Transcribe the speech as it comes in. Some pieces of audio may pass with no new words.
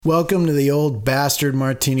Welcome to the Old Bastard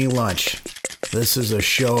Martini Lunch. This is a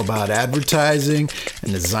show about advertising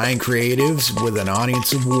and design creatives with an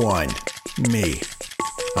audience of one, me.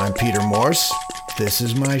 I'm Peter Morse. This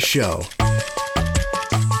is my show.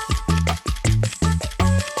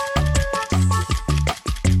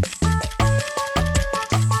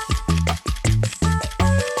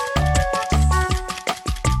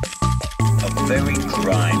 A very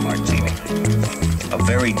dry martini. A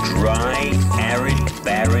very dry, arid,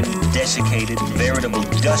 barren, desiccated, veritable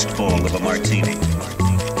dust bowl of a martini.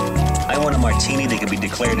 I want a martini that can be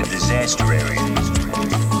declared a disaster area.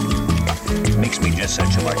 Makes me just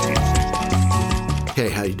such a martini. Hey,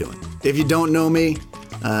 how you doing? If you don't know me,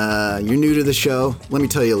 you're new to the show, let me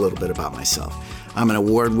tell you a little bit about myself. I'm an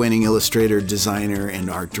award-winning illustrator, designer, and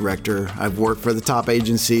art director. I've worked for the top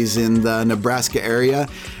agencies in the Nebraska area,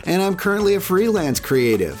 and I'm currently a freelance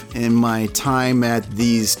creative. In my time at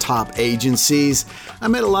these top agencies, I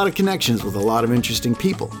made a lot of connections with a lot of interesting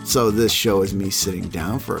people. So this show is me sitting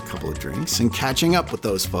down for a couple of drinks and catching up with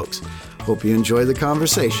those folks. Hope you enjoy the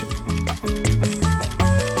conversation.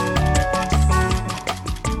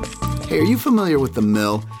 Hey, are you familiar with The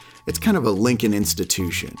Mill? It's kind of a Lincoln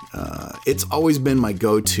institution. It's always been my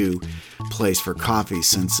go-to place for coffee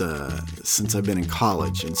since I've been in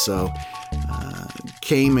college. And so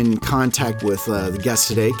came in contact with the guest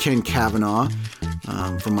today, Ken Kavanaugh,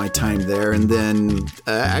 from my time there. And then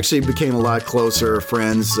actually became a lot closer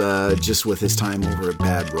friends just with his time over at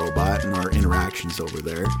Bad Robot and our interactions over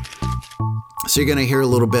there. So you're going to hear a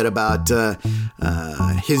little bit about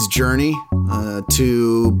his journey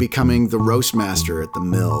to becoming the roast master at the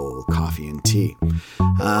Mill Coffee and Tea.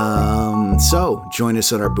 So join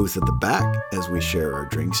us at our booth at the back as we share our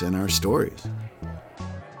drinks and our stories.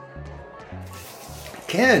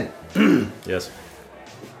 Ken. Yes.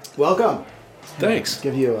 Welcome. Thanks.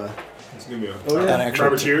 Give you a... Let's give me a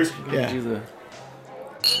actual cheers. Yeah.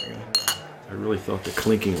 I really thought the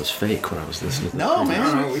clinking was fake when I was listening to No,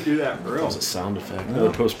 man. No, we do that for That real. was a sound effect.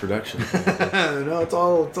 No, post-production. No, it's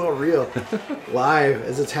all real. Live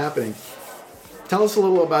as it's happening. Tell us a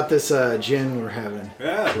little about this gin we're having.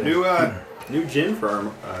 Yeah, new gin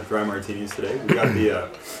for our dry martinis today. We got the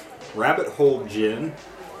Rabbit Hole Gin.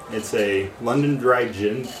 It's a London dry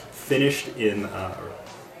gin finished in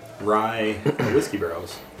rye whiskey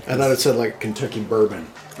barrels. I thought it said like Kentucky bourbon.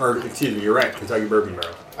 Or, excuse me, you're right, Kentucky bourbon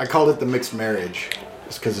barrel. I called it the mixed marriage,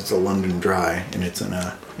 just because it's a London dry and it's in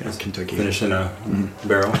a Kentucky. Finished in a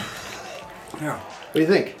barrel. Yeah. What do you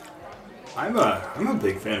think? I'm a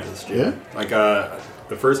big fan of this gin. Yeah? Like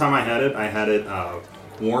the first time I had it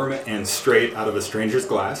warm and straight out of a stranger's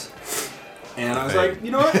glass, and I was like, you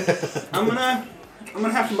know what? I'm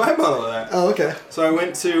gonna have to buy a bottle of that. Oh, okay. So I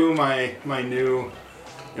went to my new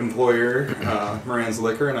employer, Moran's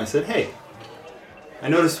Liquor, and I said, hey, I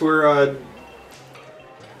noticed we're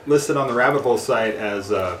listed on the Rabbit Hole site as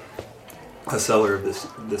a seller of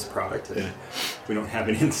this product. And we don't have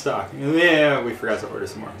any in stock. And, yeah, we forgot to order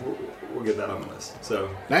some more. We'll get that on the list. So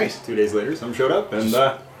Nice. 2 days later, someone showed up and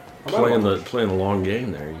playing the long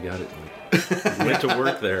game there. You got it. You went to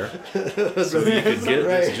work there so you could get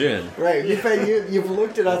this gin. Right. You've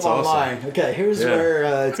looked it up That's awesome. online. Okay, here's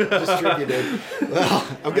where it's distributed. Well,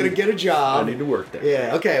 I'm going to get a job. I need to work there.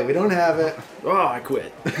 Yeah, okay, we don't have it. Oh, I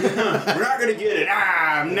quit. we're not going to get it.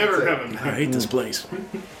 I'm never coming I back. hate this place.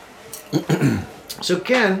 So,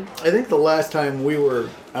 Ken, I think the last time we were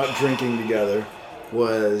out drinking together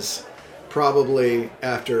was probably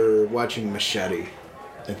after watching Machete,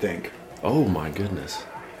 I think. Oh, my goodness.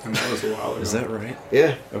 And that was a while ago. Is that right?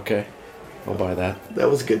 Yeah, Okay. I'll buy that. that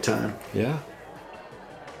was a good time. Yeah.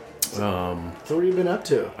 So what have you been up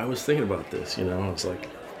to? I was thinking about this, I was like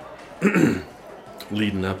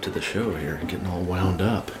leading up to the show here and getting all wound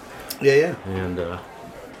up. Yeah. And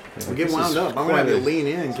We get wound up. I'm going to have to lean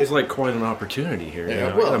in. It's like quite an opportunity here. Yeah,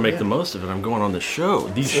 I well, gotta make yeah. the most of it. I'm going on the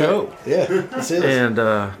show, show. Yeah, this is. And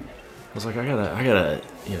I was like, I gotta,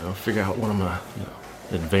 figure out what I'm gonna,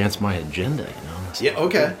 advance my agenda. Yeah,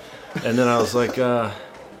 okay. And then I was like, I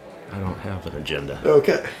don't have an agenda.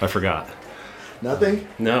 Okay. I forgot. Nothing?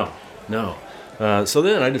 No. So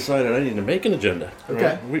then I decided I need to make an agenda.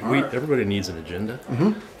 Okay. Right? Everybody needs an agenda.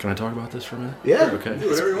 Mm-hmm. Can I talk about this for a minute? Yeah. Okay. Do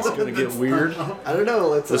whatever you It's want. gonna get weird. I don't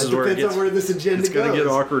know. It This is where it depends gets- on where this agenda It's goes. gonna get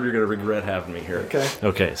awkward. You're gonna regret having me here. Okay.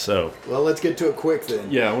 Okay. So. Well, let's get to it quick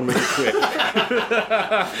then. Yeah, I want to make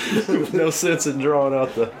it quick. No sense in drawing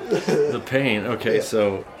out the pain. Okay, Yeah.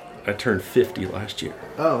 so I turned 50 last year.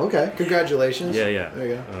 Oh, okay. Congratulations. Yeah. There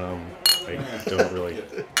you go. I don't really.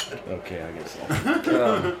 Okay, I guess.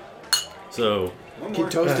 So. Keep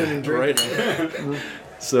toasting and drinking. Right.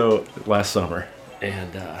 So last summer,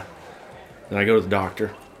 and then I go to the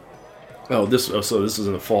doctor, So this is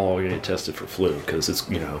in the fall. We're gonna get tested for flu because it's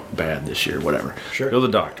bad this year. Whatever. Sure. Go to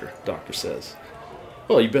the doctor. Doctor says,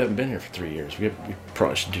 "Well, you haven't been here for 3 years. We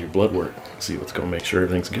probably should do your blood work. See what's gonna make sure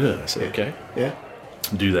everything's good." I said, "Okay." Yeah.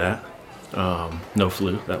 Do that. No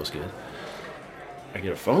flu. That was good. I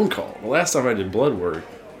get a phone call. The last time I did blood work,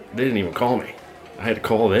 they didn't even call me. I had to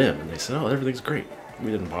call them, and they said, "Oh, everything's great.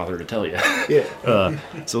 We didn't bother to tell you." Yeah.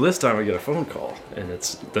 So this time I get a phone call, and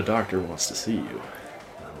it's the doctor wants to see you.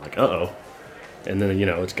 I'm like, uh-oh. And then,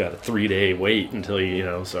 it's got a 3-day wait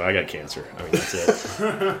until so I got cancer. I mean, that's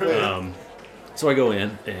it. So I go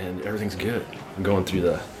in, and everything's good. I'm going through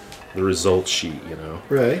the results sheet,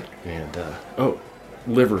 Right. And,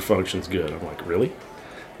 liver function's good. I'm like, really?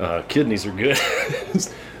 Kidneys are good.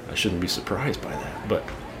 I shouldn't be surprised by that. But,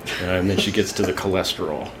 and then she gets to the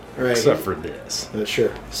cholesterol. Right. Except for this.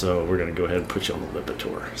 Sure. So we're going to go ahead and put you on the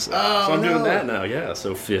Lipitor. So I'm doing that now, yeah.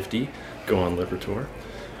 So 50, go on Lipitor.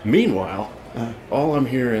 Meanwhile, all I'm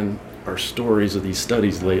hearing are stories of these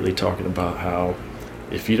studies lately talking about how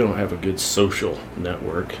if you don't have a good social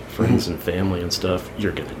network, friends and family and stuff,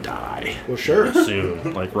 you're going to die. Well, sure.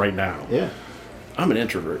 Soon, like right now. Yeah. I'm an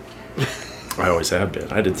introvert. I always have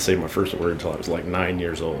been. I didn't say my first word until I was like 9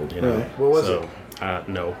 years old. Right. What was it?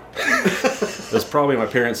 No. That's probably my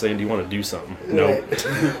parents saying, "Do you want to do something?" No.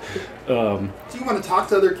 Do you want to talk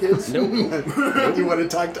to other kids? No. You want to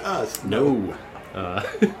talk to us? No.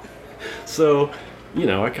 So,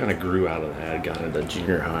 I kind of grew out of that. Got into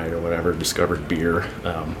junior high or whatever. Discovered beer.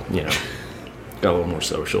 Got a little more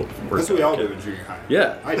social. That's what we all do in junior high.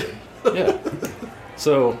 Yeah. I did. Yeah.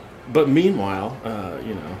 So, but meanwhile,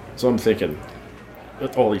 so I'm thinking,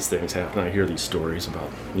 all these things happen. I hear these stories about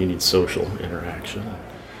you need social interaction.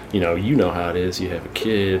 You know how it is. You have a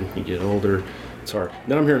kid, you get older, it's hard.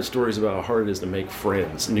 Then I'm hearing stories about how hard it is to make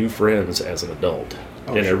friends, new friends as an adult,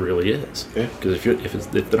 and sure. it really is. Yeah. Because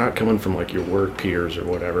if they're not coming from like your work peers or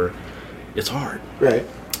whatever, it's hard. Right.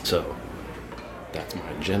 So that's my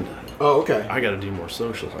agenda. Oh, okay. I got to do more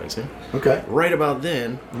socializing. Okay. Right about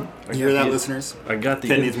then, You hear that, listeners? I got the.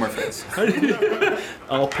 Ken needs more friends.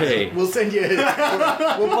 I'll pay. We'll send you.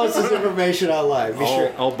 We'll post this information on live. Be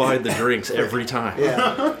sure. I'll buy the drinks every time.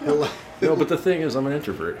 Yeah. No, but the thing is, I'm an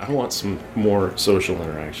introvert. I want some more social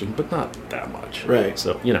interaction, but not that much. Right.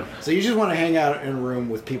 So, So you just want to hang out in a room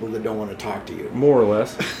with people that don't want to talk to you. more or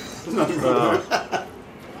less.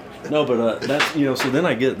 No, but that's, so then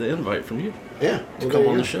I get the invite from you Yeah. to come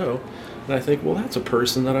on the show. And I think, well, that's a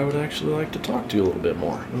person that I would actually like to talk to a little bit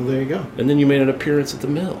more. Well, there you go. And then you made an appearance at the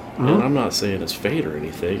mill. And I'm not saying it's fate or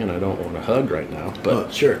anything, and I don't want to hug right now, but Oh,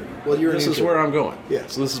 sure. Well, you're. this is where I'm going. Yeah.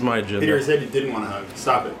 So this is my agenda. Peter said you didn't want to hug.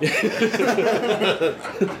 Stop it.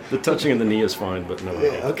 The touching of the knee is fine, but no.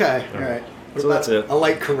 Yeah. Okay. All right. So that's it. A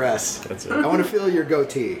light caress. That's it. I want to feel your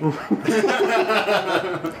goatee.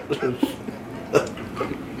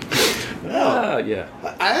 Yeah.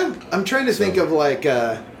 I'm trying to think of like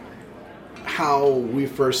how we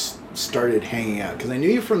first started hanging out, because I knew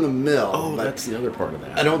you from the mill. Oh, but that's the other part of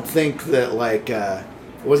that. I don't think that like it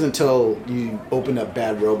wasn't until you opened up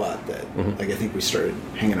Bad Robot that like I think we started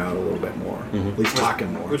hanging out a little bit more, at least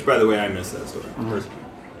talking more. Which, by the way, I missed that story.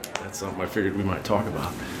 That's something I figured we might talk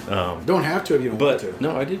about. Don't have to if you don't want But to.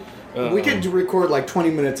 no, I did. We could record like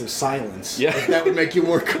 20 minutes of silence. Yeah. If that would make you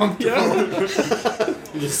more comfortable.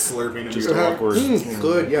 You're just slurping and Just you're awkward.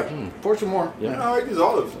 Good, yeah. Pour some more. Yeah. I like these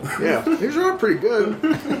olives. Yeah. These are pretty good.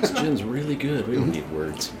 This gin's really good. We don't need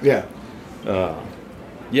words. Yeah.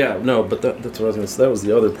 Yeah, no, but that's what I was going to say. That was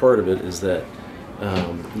the other part of it, is that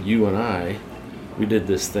you and we did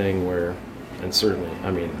this thing where, and certainly,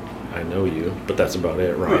 I mean, I know you, but that's about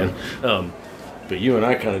it, Ryan. But you and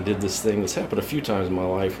I kind of did this thing that's happened a few times in my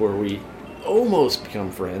life where we almost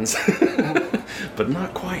become friends, but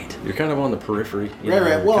not quite. You're kind of on the periphery.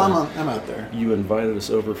 Right. Well, I'm out there. You invited us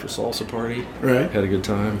over for salsa party. Right. Had a good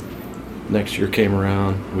time. Next year came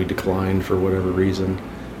around. We declined for whatever reason.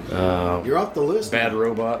 You're off the list. Bad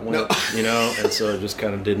Robot went, and so it just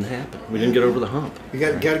kind of didn't happen. We didn't get over the hump. You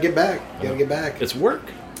got to get back. You got to get back. It's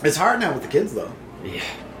work. It's hard now with the kids, though. Yeah.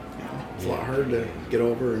 It's a lot harder to get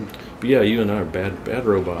over. But yeah, you and I are Bad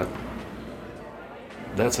Robot.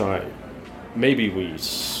 That's how maybe we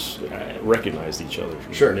recognized each other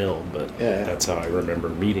from the mill, but that's how I remember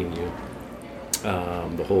meeting you.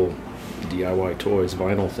 The whole DIY toys,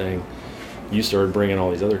 vinyl thing. You started bringing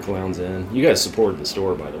all these other clowns in. You guys supported the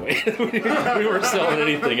store, by the way. We weren't selling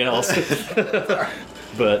anything else.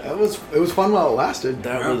 But it was fun while it lasted.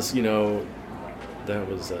 That was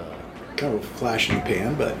kind of a flash in the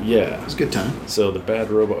pan, but yeah, it was a good time. So the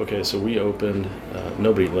Bad Robot. Okay, so we opened.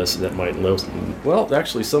 Nobody listened that might listen. Well,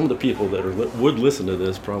 actually, some of the people that would listen to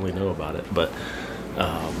this probably know about it. But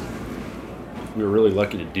we were really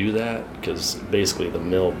lucky to do that because basically the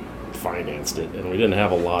mill financed it, and we didn't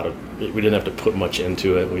have we didn't have to put much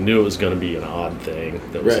into it. We knew it was going to be an odd thing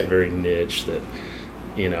that was very niche that,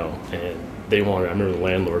 and I remember the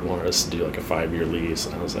landlord wanted us to do like a 5-year lease,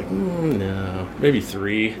 and I was like, no, maybe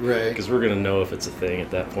 3, right? Because we're going to know if it's a thing at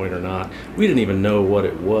that point or not. We didn't even know what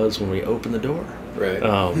it was when we opened the door, right?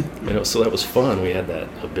 So that was fun. We had that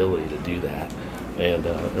ability to do that, and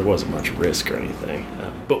there wasn't much risk or anything.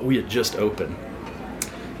 But we had just opened.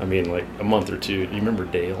 I mean, like a month or two. You remember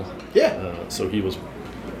Dale? Yeah. So he was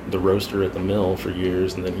the roaster at the mill for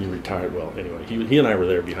years, and then he retired. Well, anyway, he and I were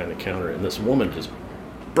there behind the counter, and this woman just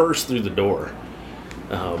burst through the door.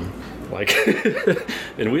 And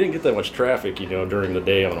we didn't get that much traffic, during the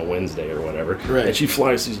day on a Wednesday or whatever. Right. And she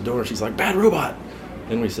flies through the door, and she's like, "Bad Robot."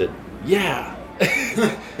 And we said, "Yeah."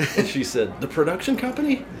 And she said, "The production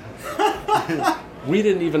company?" We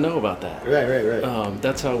didn't even know about that. Right.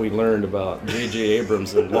 That's how we learned about J.J.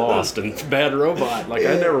 Abrams and Lost and Bad Robot. I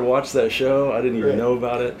never watched that show. I didn't even know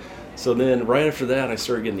about it. So then right after that, I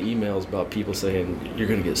started getting emails about people saying, "You're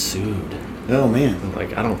going to get sued." Oh, man. I'm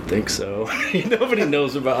like, I don't think so. Nobody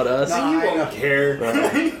knows about us. No, you won't care.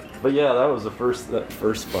 But yeah, that was that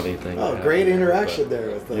first funny thing. Oh, great interaction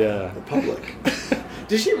there with the public.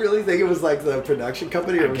 Did she really think it was like the production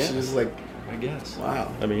company, or was she just like... I guess.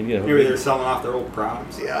 Wow. I mean, maybe they're selling off their old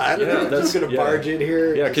props. Yeah, I don't know. Just going to barge in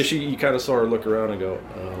here. Yeah, because you kind of saw her look around and go,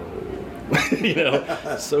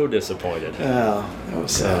 oh, so disappointed. Oh, that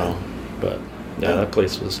was sad. But yeah, that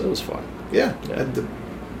place was fun. Yeah. Had a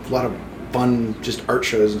lot of fun, just art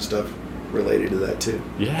shows and stuff related to that too.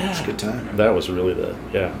 Yeah, it's a good time. That was really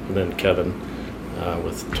and then Kevin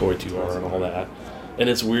with Toy 2R and all that. And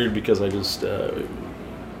it's weird because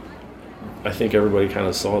I think everybody kind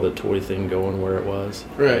of saw the toy thing going where it was,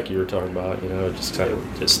 like you were talking about. It just kind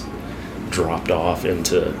of just dropped off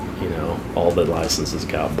into, all the licenses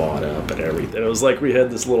got bought up and everything. It was like we had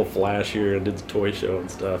this little flash here and did the toy show and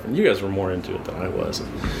stuff. And you guys were more into it than I was. I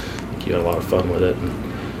think you had a lot of fun with it.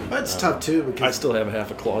 And, it's tough too because I still have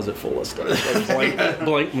half a closet full of stuff, like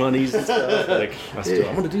blank monies and stuff.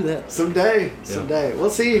 I'm going to do that someday. We'll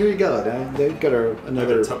see. Here you go. They've got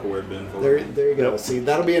another Tupperware bin full. There you go. Yep. See,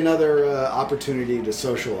 that'll be another opportunity to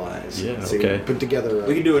socialize. Yeah. See, okay. Put together.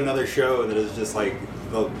 We could do another show that is just like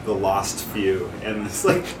the lost few, and it's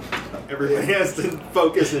like everybody has to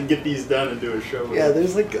focus and get these done and do a show. Yeah,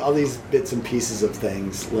 there's like all these bits and pieces of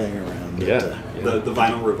things laying around. The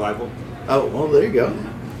vinyl revival. Oh, well, there you go.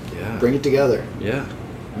 Yeah. Bring it together. Yeah.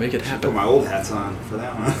 Make it happen. Put my old hats on for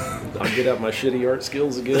that one. I'll get out my shitty art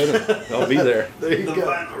skills again and I'll be there. There you go.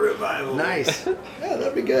 Vinyl revival. Nice. Yeah,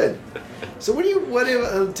 that'd be good. So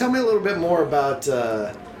tell me a little bit more about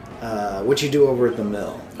what you do over at the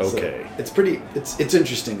mill. Okay. So it's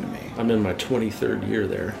interesting to me. I'm in my 23rd year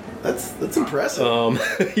there. That's impressive.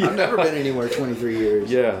 I've never been anywhere 23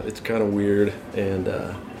 years. Yeah, it's kind of weird. And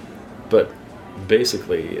but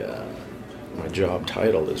basically my job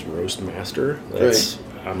title is roast master.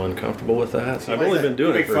 I'm uncomfortable with that. I've only been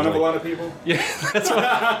doing it for... Make fun of a lot of people? Yeah, that's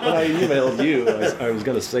why when I emailed you, I was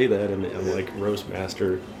going to say that, and I'm like, roast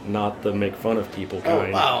master, not the make fun of people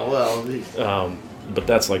kind. Oh, wow, well... but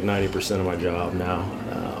that's like 90% of my job now.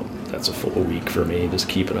 That's a full week for me, just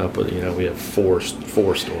keeping up with, we have four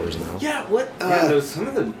stores now. Yeah, what... some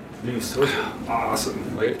of the new stores are awesome.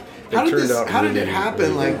 How did it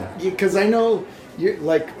happen? Because I know... You're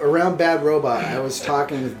like around Bad Robot. I was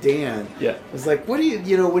talking with Dan. Yeah. I was like, what are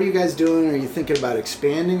you guys doing? Are you thinking about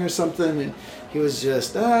expanding or something? And he was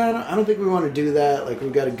just, I don't think we want to do that. Like,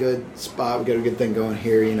 we've got a good spot. We've got a good thing going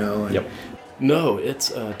here, And, Yep. No,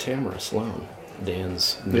 it's Tamara Sloan,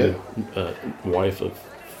 Dan's new wife of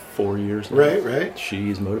 4 years now. Right.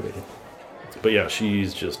 She's motivated. But yeah,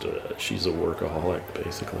 she's just she's a workaholic,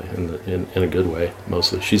 basically, in a good way,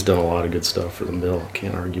 mostly. She's done a lot of good stuff for the mill.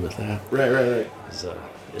 Can't argue with that. Right.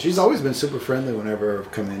 She's always been super friendly whenever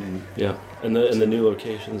I've come in. And yeah, and the new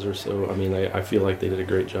locations are so, I feel like they did a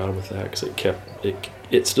great job with that, because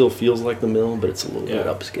it still feels like the mill, but it's a little bit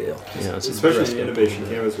upscale. Yeah, especially the Innovation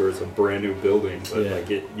Campus, where it's a brand new building, but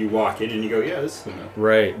you walk in and you go, this is the mill.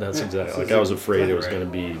 Right, that's exactly. I was afraid it was going to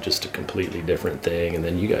be just a completely different thing, and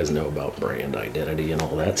then you guys know about brand identity and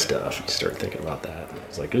all that stuff. You start thinking about that, and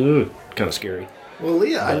it's like, ooh, kind of scary. Well,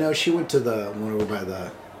 Leah, I know she went to the one over by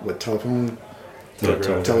the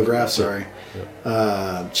Telegraph, sorry.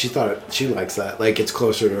 Yeah. She likes that. Like, it's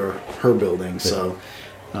closer to her building, so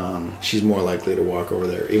she's more likely to walk over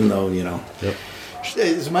there, even though,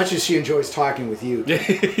 as much as she enjoys talking with you.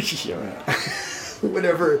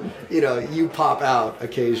 Whenever, you pop out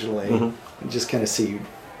occasionally and just kind of see you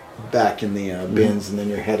back in the bins, and then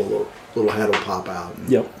your little head will pop out. And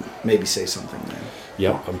Yep. Maybe say something then.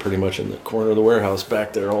 Yep. I'm pretty much in the corner of the warehouse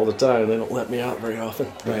back there all the time. They don't let me out very often.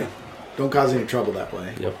 Right. Don't cause any trouble that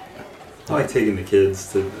way. Yep. I like taking the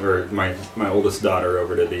kids or my oldest daughter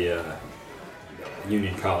over to the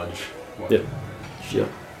Union College. Yep. Yep.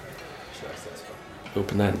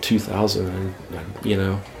 Opened that in 2000, and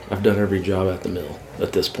I've done every job at the mill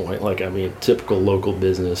at this point. Like, I mean, typical local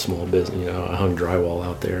business, small business. I hung drywall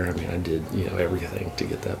out there. I mean, I did everything to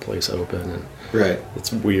get that place open, and right.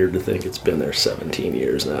 It's weird to think it's been there 17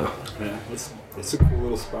 years now. Yeah, it's a cool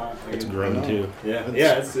little spot. It's grown too. Yeah,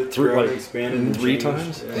 it's grown, expanded, 3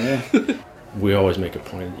 times. Yeah. We always make a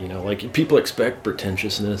point, like people expect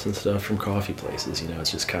pretentiousness and stuff from coffee places.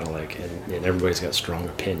 It's just kind of like, and everybody's got strong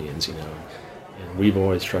opinions, And we've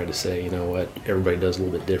always tried to say, you know what, everybody does a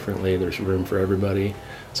little bit differently. There's room for everybody.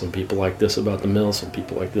 Some people like this about the mill. Some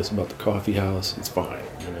people like this about the coffee house. It's fine.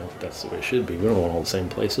 That's the way it should be. We don't want all the same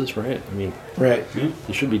places, right? I mean, right.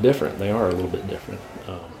 They should be different. They are a little bit different.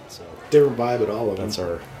 So different vibe at all of them.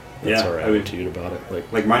 That's our attitude about it.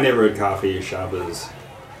 Like my neighborhood coffee shop is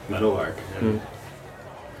Meadowlark.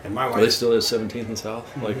 And my wife... They still is 17th and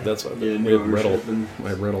South. Like, that's what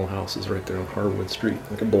my rental house is right there on Harwood Street,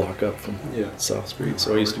 like a block up from South Street.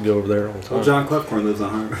 So I used to go over there all the time. Well, John Clefcorn lives on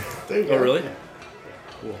Harwood. There you go. Oh, really? Yeah.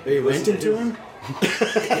 Cool. Are you renting to him?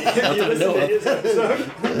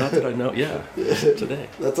 Not that I know. Yeah. Today.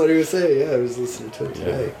 That's what he was saying. Yeah, I was listening to it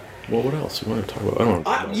today. Yeah. Well, what else you want to talk about?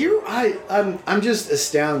 I don't know. I'm just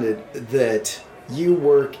astounded that you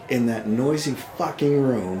work in that noisy fucking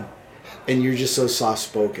room. And you're just so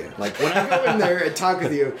soft-spoken. Like, when I go in there and talk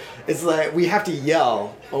with you, it's like we have to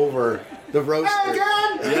yell over the roaster.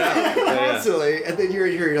 Oh, God! Constantly. And then you're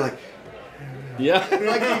here, you're like... Yeah.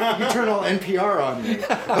 Like, you turn all NPR on me.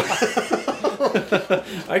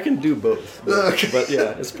 I can do both. But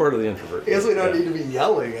yeah, it's part of the introvert. I guess we don't need to be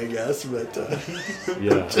yelling, I guess, but...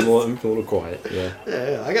 yeah, I'm a little quiet, yeah.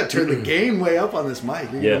 Yeah, I got to turn the game way up on this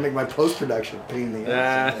mic. You're going to make my post-production pain in the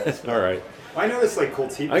ass. All right. I noticed like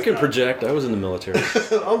Colt Teep. I can project. I was in the military.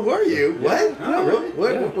 Oh, were you? Yeah. What? Oh, really?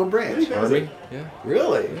 What branch? Army. Yeah.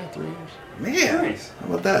 Really? Yeah, 3 years. Man, nice. How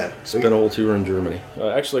about that? Spent a whole tour in Germany.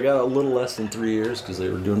 Actually, I got a little less than 3 years because they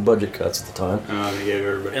were doing budget cuts at the time. Oh, they gave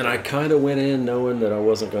everybody. And I kind of went in knowing that I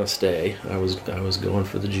wasn't going to stay. I was going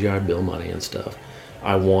for the GI Bill money and stuff.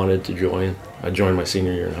 I wanted to join. I joined my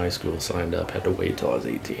senior year in high school, signed up, had to wait till I was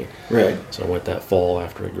 18. Right. So I went that fall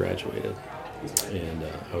after I graduated. And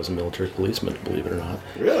I was a military policeman, believe it or not.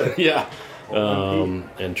 Really? Yeah.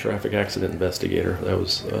 And traffic accident investigator. That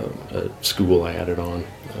was a school I added on.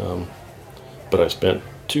 But I spent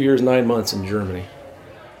 2 years, 9 months in Germany.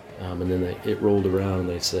 And then it rolled around and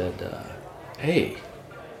they said, hey,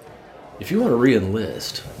 if you want to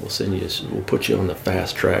re-enlist, we'll put you on the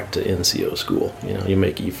fast track to NCO school. You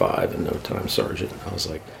make E5 in no time, Sergeant. I was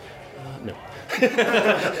like, no.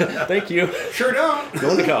 Thank you. Sure don't.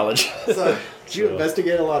 Going to college. So, did you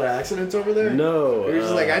investigate a lot of accidents over there? No. You're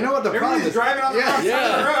just like, I know what the problem is. Driving on the wrong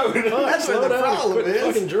side of the road. That's what the problem is.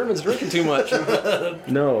 Fucking Germans drinking too much.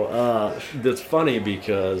 No, that's funny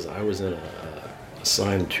because I was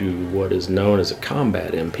assigned to what is known as a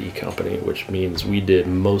combat MP company, which means we did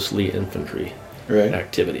mostly infantry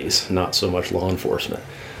activities, not so much law enforcement.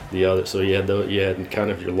 So you had kind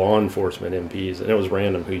of your law enforcement MPs, and it was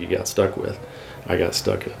random who you got stuck with. I got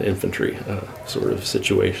stuck in an infantry sort of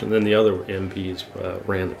situation. Then the other MPs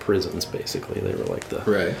ran the prisons, basically. They were like the...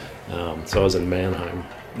 Right. So I was in Mannheim,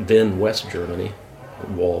 then West Germany. The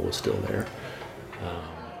wall was still there.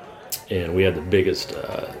 And we had the biggest,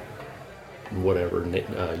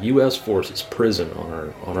 U.S. forces prison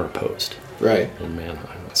on our post. Right. In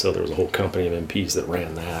Mannheim. So there was a whole company of MPs that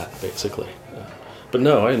ran that, basically. But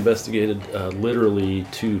no, I investigated literally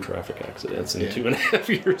 2 traffic accidents in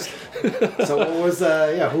 2.5 years. So what was,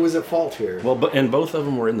 who was at fault here? Well, and both of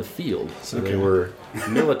them were in the field. So they were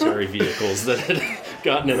military vehicles that had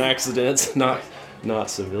gotten in accidents, not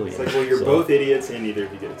civilians. It's like, well, you're both idiots and neither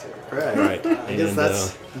of you get a ticket. Right. I guess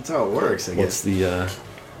that's how it works, I guess. Isn't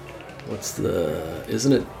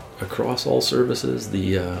it across all services,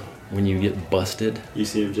 when you get busted?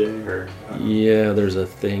 UCMJ or... Yeah, there's a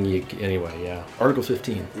thing Article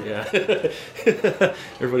 15. Yeah.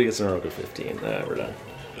 Everybody gets an Article 15. We're done.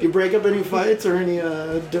 You break up any fights or any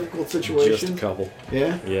difficult situations? Just a couple.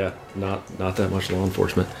 Yeah? Yeah, not that much law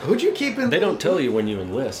enforcement. Who'd you keep in... They don't tell you when you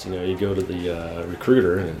enlist. You go to the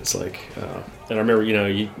recruiter and it's like... and I remember,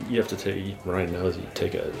 you have to take... Ryan knows you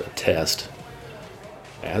take a test.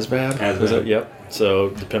 As bad? Yep. So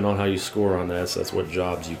depending on how you score on that, so that's what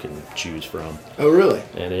jobs you can choose from. Oh, really?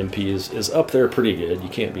 And MP is up there pretty good. You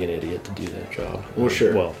can't be an idiot to do that job. Well,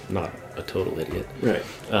 sure. Well, not a total idiot. Right.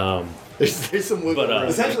 There's some wiggle room.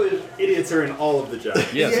 Essentially, idiots are in all of the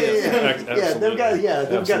jobs. Yes, absolutely.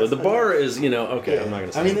 They've got. The bar is, I'm not going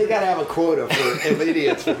to say. I mean, they got to have a quota for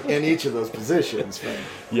idiots in each of those positions. But.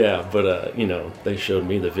 Yeah, but they showed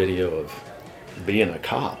me the video of being a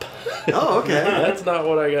cop. Oh, okay. That's not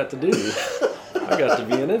what I got to do. I got to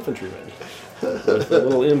be an infantryman with a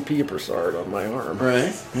little MP Broussard on my arm.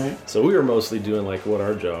 Right. So we were mostly doing like what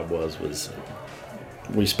our job was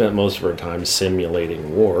we spent most of our time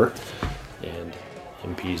simulating war, and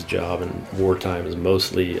MP's job in wartime is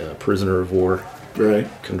mostly prisoner of war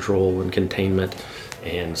control and containment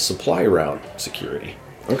and supply route security.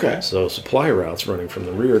 Okay. So supply routes running from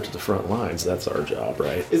the rear to the front lines, that's our job,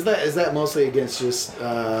 right? Is that mostly against just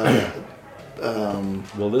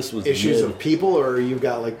well, this was issues of people, or you've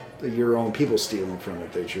got like your own people stealing from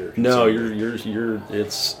it that you're No, you're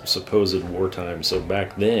it's supposed wartime. So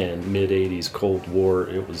back then, mid '80s Cold War,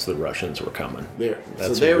 it was the Russians were coming.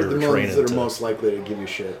 So they were the ones that are most likely to give you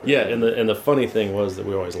shit. Yeah, and the funny thing was that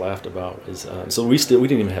we always laughed about is so we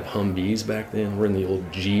didn't even have Humvees back then. We're in the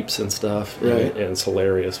old Jeeps and stuff, right? And it's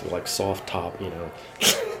hilarious with like soft top,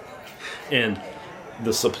 and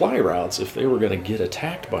the supply routes, if they were going to get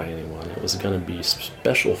attacked by anyone, it was going to be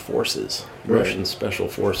special forces. Russian special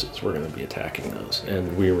forces were going to be attacking those.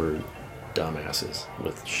 And we were dumbasses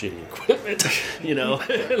with shitty equipment,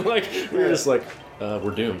 and like, we were just like, we're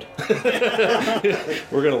doomed. We're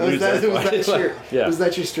going to lose that fight. Was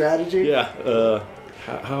that your strategy? Yeah.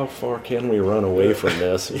 How far can we run away from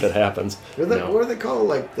this if it happens? What are they called?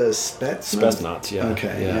 Like the Spetsnaz? Yeah.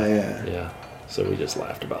 Okay. Yeah. So we just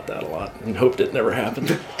laughed about that a lot and hoped it never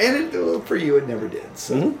happened. And for you, it never did.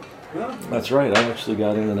 So. Mm-hmm. That's right. I actually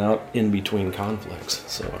got in and out in between conflicts,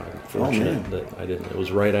 so I'm fortunate that I didn't. It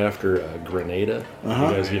was right after Grenada. You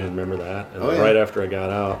guys even remember that? And right after I got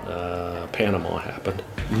out, Panama happened.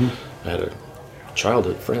 Mm-hmm. I had a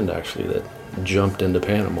childhood friend actually that jumped into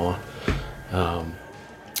Panama.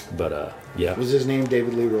 Yeah. Was his name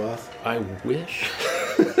David Lee Roth? I wish.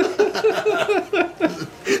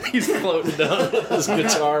 He's floating down with his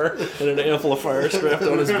guitar and an amplifier strapped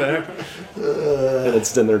on his back. And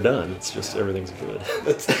then they're done. It's just everything's good.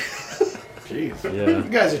 Jeez. Yeah. You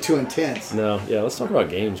guys are too intense. No, yeah, let's talk about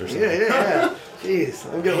games or something. Yeah. Jeez.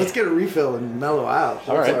 Let's get a refill and mellow out.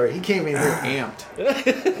 All right. Sorry. He came in here amped.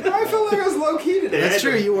 I felt like I was low key today. That's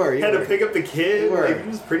true. You were. Had to pick up the kid. You were. It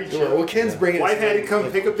was pretty chill. Well, Ken's bringing. Wife had to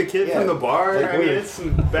come pick up the kid from the bar. Like, I mean, it's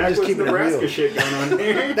some backwoods Nebraska shit going on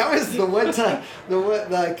here. That was the one time. Who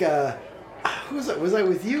was it? Was I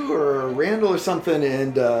with you or Randall or something?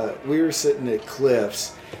 And we were sitting at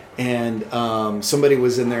Cliff's. And somebody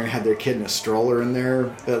was in there and had their kid in a stroller in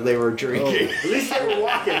there that they were drinking. At least they were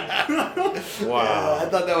walking. Wow. I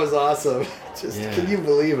thought that was awesome. Can you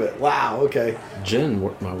believe it? Wow, okay. Jen,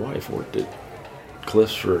 my wife, worked at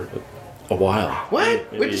Cliff's for a while.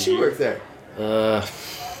 What? When did she work there? I don't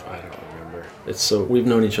remember. We've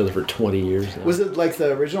known each other for 20 years now. Was it like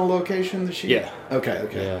the original location that she... Yeah. Okay.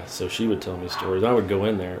 Yeah, so she would tell me stories. I would go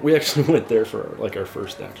in there. We actually went there for like our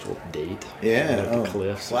first actual date. Yeah. At the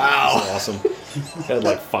Cliffs. Wow. It was awesome. Had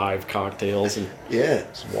like 5 cocktails and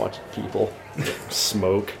just watched people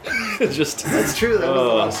smoke. That's true. There was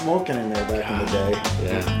a lot of smoking in there back in the day.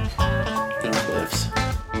 Yeah. Cliffs.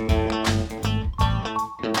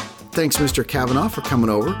 Thanks, Mr. Kavanaugh, for coming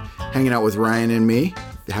over, hanging out with Ryan and me,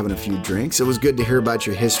 having a few drinks. It was good to hear about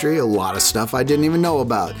your history, a lot of stuff I didn't even know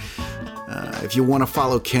about. If you want to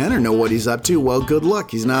follow Ken or know what he's up to, well, good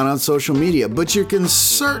luck. He's not on social media, but you can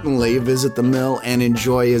certainly visit the mill and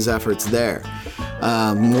enjoy his efforts there.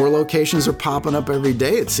 More locations are popping up every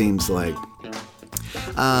day, it seems like.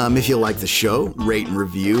 If you like the show, rate and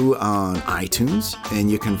review on iTunes,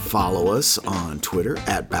 and you can follow us on Twitter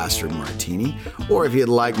at Bastard Martini. Or if you'd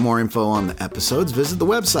like more info on the episodes, visit the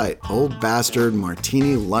website,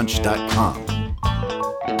 oldbastardmartinilunch.com.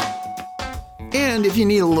 And if you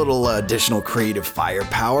need a little additional creative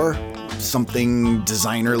firepower, something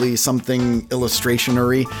designerly, something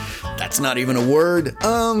illustrationary, that's not even a word,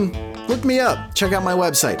 look me up. Check out my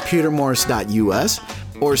website, petermorris.us,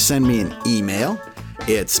 or send me an email.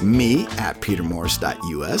 It's me at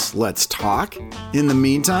petermorris.us. Let's talk. In the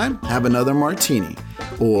meantime, have another martini.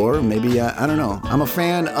 Or maybe, I don't know. I'm a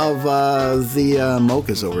fan of the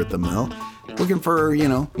mochas over at the mill. Looking for,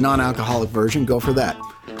 non-alcoholic version, go for that.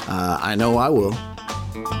 I know I will.